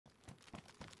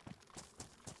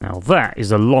Now that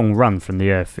is a long run from the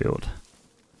airfield.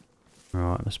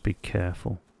 Alright, let's be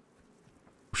careful.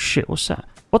 Oh, shit, what's that?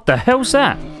 What the hell's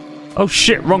that? Oh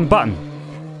shit, wrong button.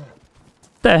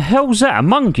 The hell's that? A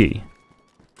monkey?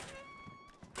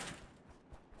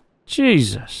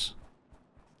 Jesus.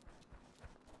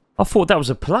 I thought that was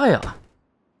a player.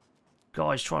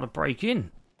 Guy's trying to break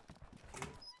in.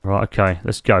 Right, okay,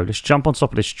 let's go. Let's jump on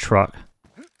top of this truck.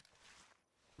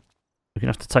 We're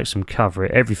going to have to take some cover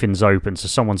here. Everything's open, so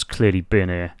someone's clearly been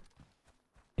here.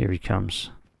 Here he comes.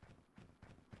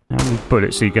 How many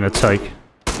bullets are you going to take?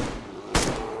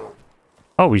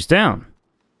 Oh, he's down.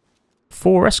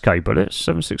 4 SK bullets,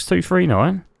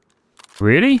 76239.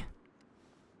 Really?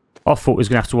 I thought he was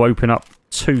going to have to open up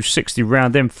 260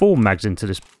 round M4 mags into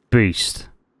this beast.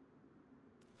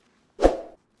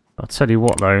 I'll tell you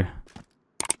what though.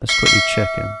 Let's quickly check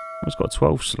him. He's got a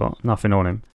 12 slot. Nothing on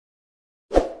him.